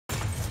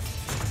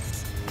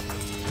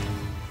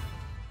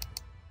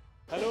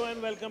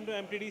and welcome to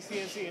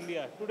MTDCNC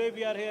India. Today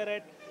we are here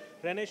at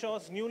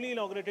Renishaw's newly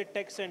inaugurated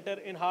tech center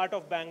in heart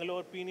of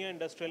Bangalore, Pune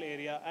Industrial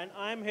Area, and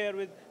I am here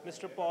with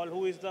Mr. Paul,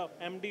 who is the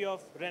MD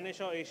of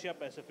Renishaw Asia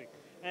Pacific,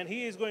 and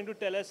he is going to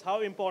tell us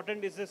how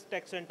important is this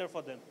tech center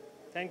for them.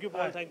 Thank you,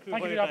 Paul. Thank you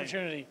for the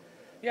opportunity.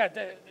 Yeah,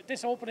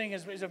 this opening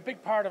is a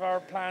big part of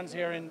our plans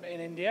here in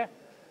India.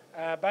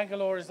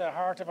 Bangalore is the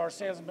heart of our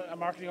sales and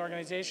marketing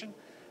organization,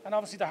 and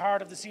obviously the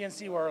heart of the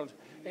CNC world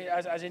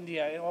as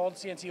India. All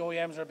CNC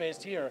OEMs are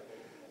based here.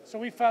 So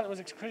we felt it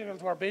was critical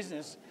to our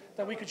business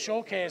that we could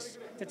showcase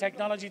the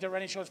technology that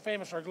Renishaw is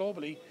famous for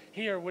globally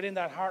here within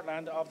that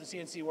heartland of the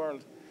CNC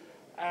world.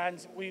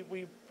 And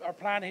our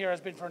plan here has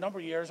been for a number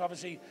of years.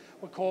 Obviously,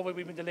 with COVID,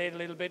 we've been delayed a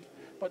little bit,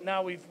 but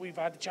now we've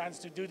had the chance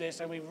to do this,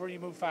 and we've really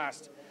moved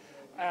fast.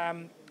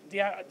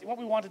 What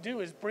we want to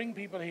do is bring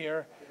people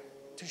here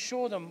to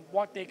show them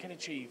what they can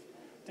achieve,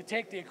 to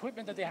take the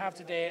equipment that they have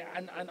today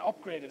and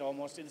upgrade it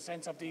almost in the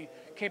sense of the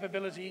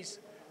capabilities,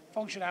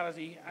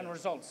 functionality, and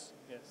results.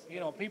 Yes. You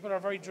know, people are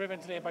very driven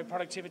today by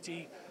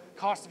productivity,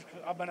 cost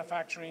of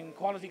manufacturing,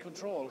 quality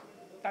control.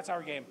 That's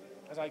our game,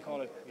 as I call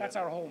it. That's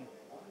our home.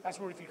 That's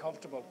where we feel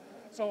comfortable.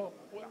 So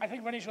I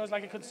think Renishaw is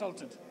like a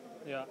consultant.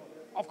 Yeah.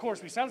 Of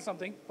course, we sell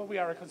something, but we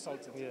are a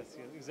consultant. Yes,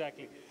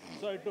 exactly.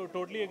 So I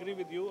totally agree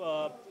with you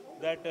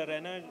that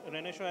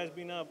Renishaw has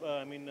been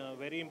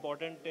very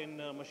important in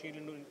machine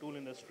and tool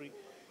industry,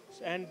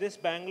 and this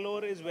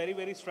Bangalore is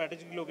very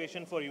strategic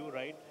location for you,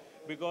 right?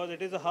 Because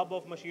it is a hub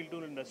of machine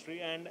tool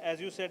industry, and as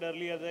you said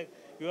earlier, that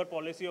your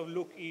policy of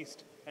look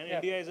east, and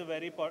India is a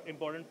very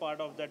important part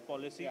of that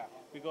policy,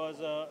 because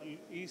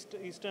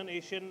Eastern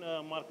Asian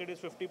market is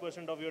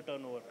 50% of your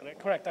turnover, correct?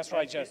 Correct, that's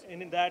right, yes.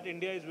 In that,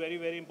 India is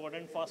very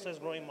important,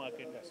 fastest growing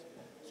market. Yes.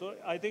 So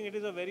I think it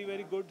is a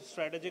very good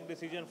strategic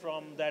decision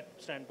from that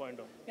standpoint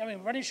of. Yeah, I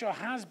mean, Renishaw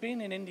has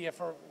been in India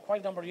for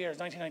quite a number of years,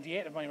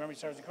 1998 if my memory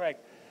serves me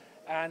correct,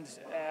 and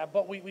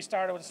but we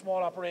started with a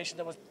small operation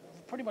that was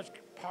pretty much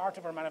part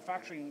of our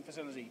manufacturing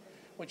facility,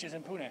 which is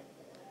in Pune.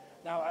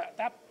 Now,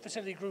 that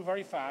facility grew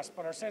very fast,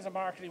 but our sales and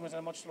marketing was at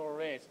a much slower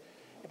rate.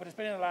 But it's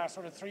been in the last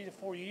sort of 3 to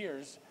 4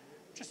 years,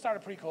 just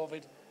started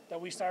pre-COVID,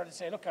 that we started to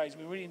say, look guys,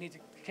 we really need to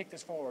kick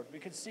this forward. We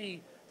can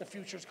see the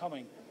future's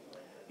coming.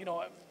 You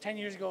know, 10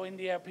 years ago,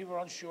 India, people were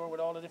unsure with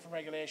all the different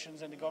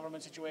regulations and the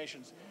government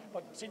situations.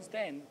 But since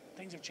then,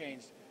 things have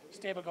changed.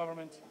 Stable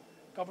government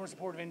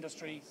supportive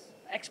industry,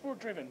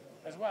 export-driven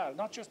as well,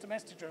 not just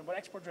domestic-driven, but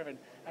export-driven.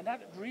 And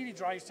that really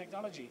drives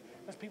technology,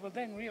 because people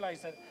then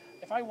realize that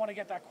if I want to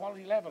get that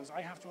quality levels,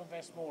 I have to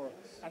invest more.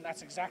 And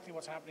that's exactly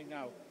what's happening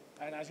now.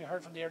 And as you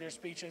heard from the earlier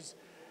speeches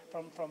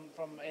from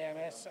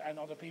AMS and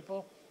other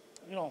people,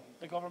 you know,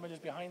 the government is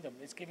behind them.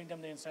 It's giving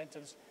them the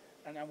incentives,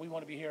 and we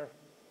want to be here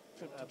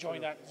to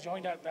join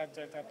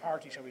that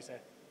party, shall we say.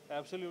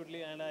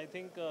 Absolutely, and I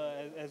think,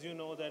 as you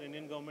know, that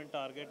Indian government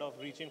target of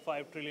reaching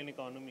 5 trillion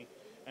economy,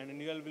 and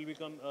India will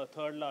become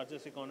third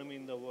largest economy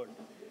in the world.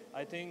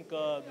 I think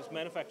this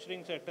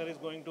manufacturing sector is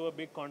going to a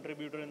big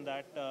contributor in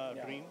that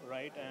dream,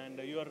 right? And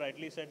you are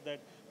rightly said that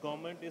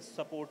government is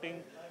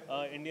supporting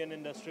Indian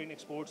industry in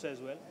exports as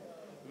well,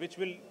 which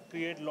will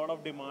create a lot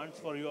of demands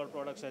for your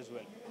products as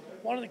well.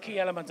 One of the key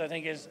elements, I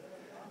think, is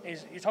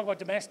you talk about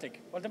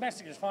domestic. Well,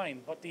 domestic is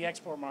fine, but the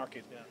export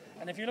market. Yeah.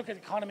 And if you look at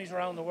economies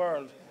around the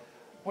world,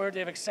 where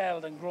they've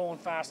excelled and grown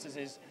fastest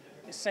is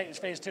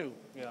phase 2.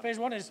 Yeah. Phase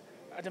 1 is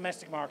a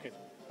domestic market,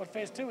 but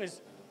phase 2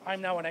 is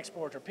I'm now an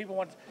exporter. People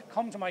want to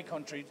come to my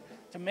country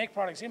to make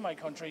products in my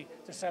country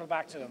to sell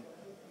back to them.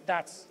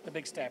 That's the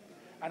big step.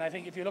 And I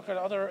think if you look at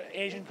other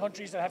Asian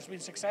countries that have been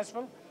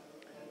successful,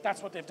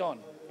 that's what they've done.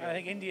 Yeah. And I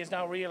think India is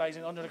now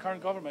realizing under the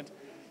current government,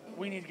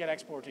 we need to get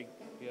exporting.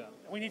 Yeah.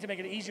 We need to make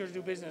it easier to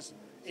do business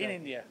in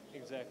India.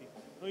 Exactly.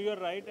 No, you're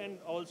right, and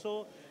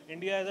also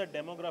India has a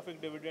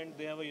demographic dividend.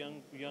 They have a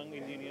young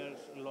engineers,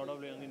 a lot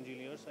of young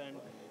engineers, and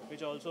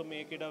which also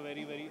make it a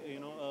very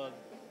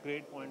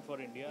great point for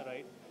India,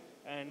 right?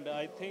 And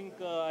I think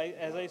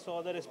as I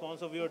saw the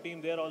response of your team,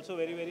 they are also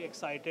very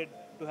excited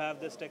to have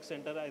this tech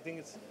center. I think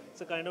it's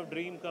a kind of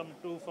dream come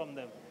true from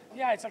them.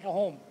 Yeah, it's like a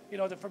home. You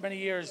know, for many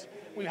years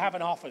we have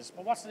an office,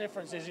 but what's the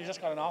difference is you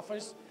just got an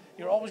office.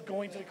 You're always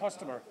going to the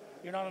customer.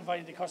 You're not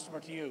inviting the customer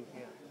to you.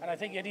 Yeah. And I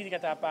think you need to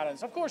get that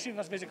balance. Of course, you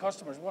must visit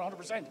customers,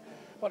 100%.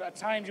 But at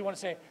times you want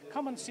to say,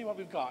 come and see what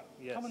we've got.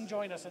 Yes. Come and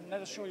join us and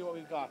let us show you what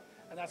we've got.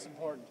 And that's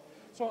important.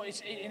 So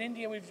it's, in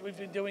India, we've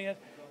been doing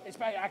it. It's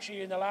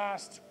actually in the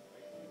last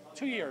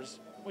 2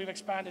 years, we've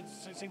expanded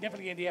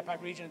significantly in the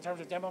APAC region in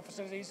terms of demo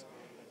facilities.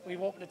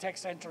 We've opened a tech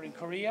center in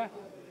Korea.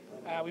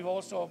 We've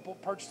also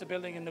purchased a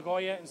building in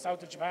Nagoya in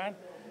south of Japan.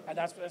 And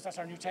that's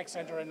our new tech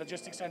center and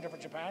logistics center for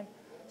Japan.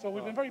 So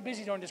we've been very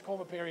busy during this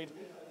COVID period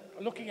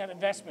looking at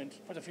investment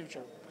for the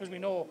future, because we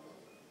know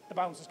the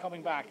bounce is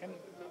coming back, and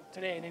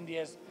today in India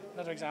is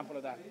another example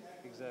of that.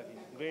 Exactly.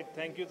 Great.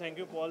 Thank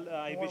you, Paul.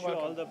 I wish you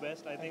all the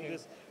best. I think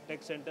this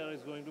tech center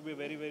is going to be a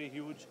very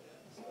huge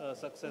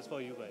success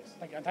for you guys.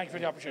 Thank you, and thank you for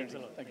the opportunity.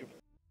 Thank you.